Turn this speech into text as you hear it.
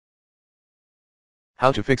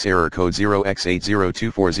How to fix error code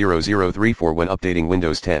 0x80240034 when updating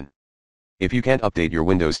Windows 10. If you can't update your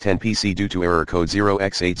Windows 10 PC due to error code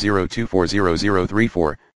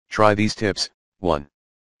 0x80240034, try these tips. 1.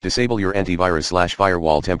 Disable your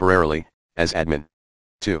antivirus/firewall temporarily, as admin.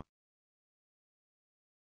 2.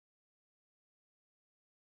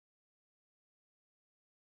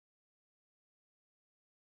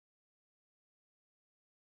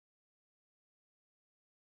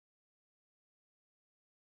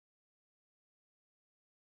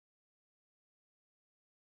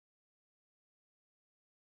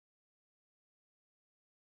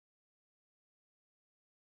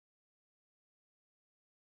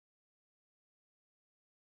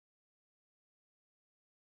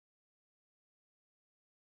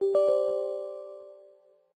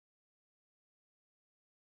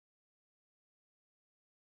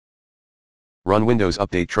 Run Windows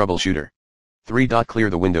Update Troubleshooter. 3. Clear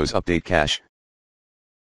the Windows Update cache.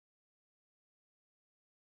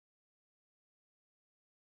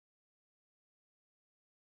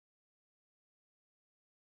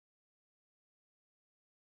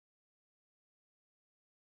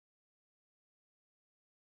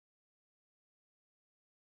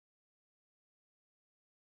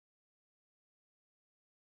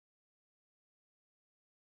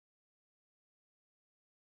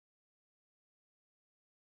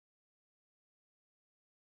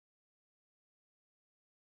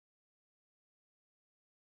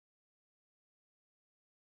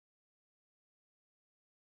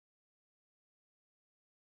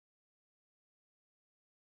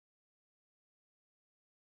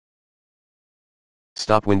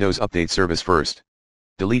 Stop Windows Update service first.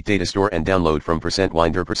 Delete data store and download from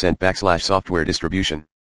 %winder%\software distribution.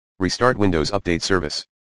 Restart Windows Update service.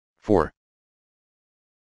 4.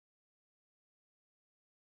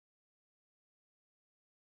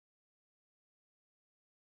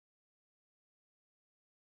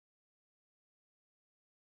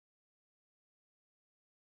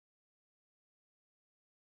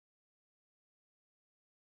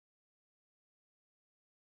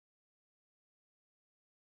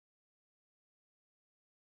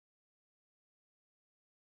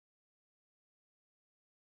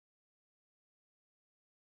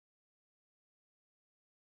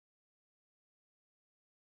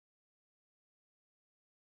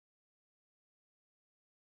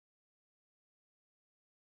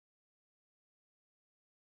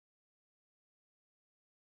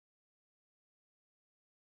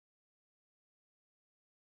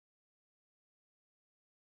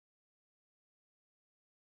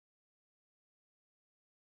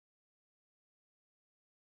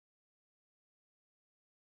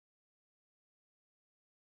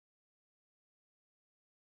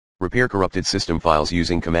 Repair corrupted system files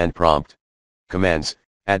using command prompt. Commands: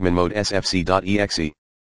 admin mode sfc.exe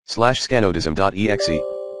 /scanodism.exe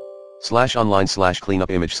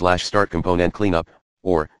 /online/cleanup image /start component cleanup,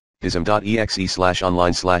 or dism.exe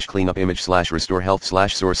 /online/cleanup image /restore health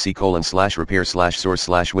 /source c:/repair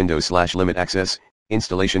 /source /windows limit access.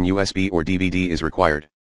 Installation USB or DVD is required.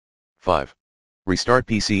 5. Restart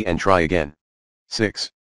PC and try again.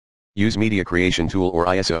 6. Use media creation tool or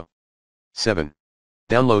ISO. 7.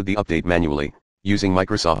 Download the update manually, using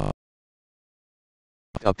Microsoft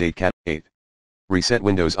Update Cat. 8. Reset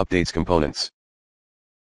Windows Updates components.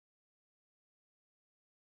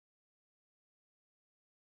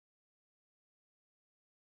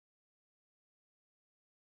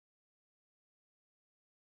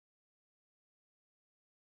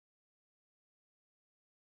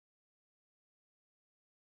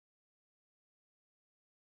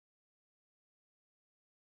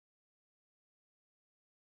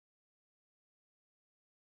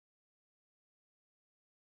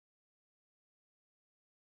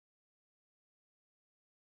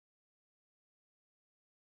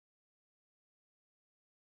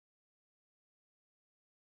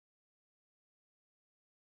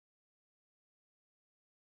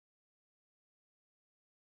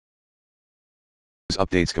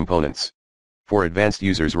 Updates components. For advanced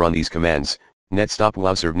users, run these commands: netstop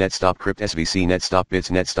wowserve netstop crypt svc netstop bits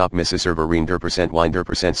netstop misiserver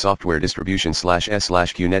render%winder% software distribution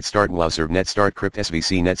 /s/q netstart wowserve netstart crypt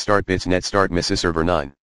svc netstart bits netstart misiserver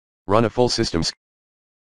 9. Run a full system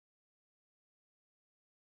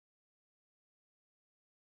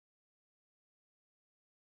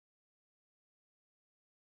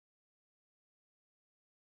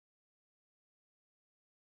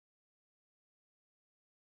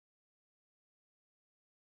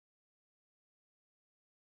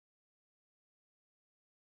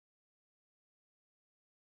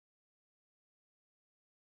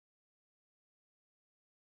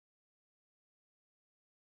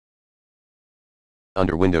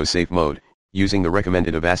under Windows Safe Mode, using the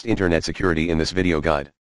recommended Avast Internet Security in this video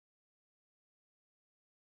guide.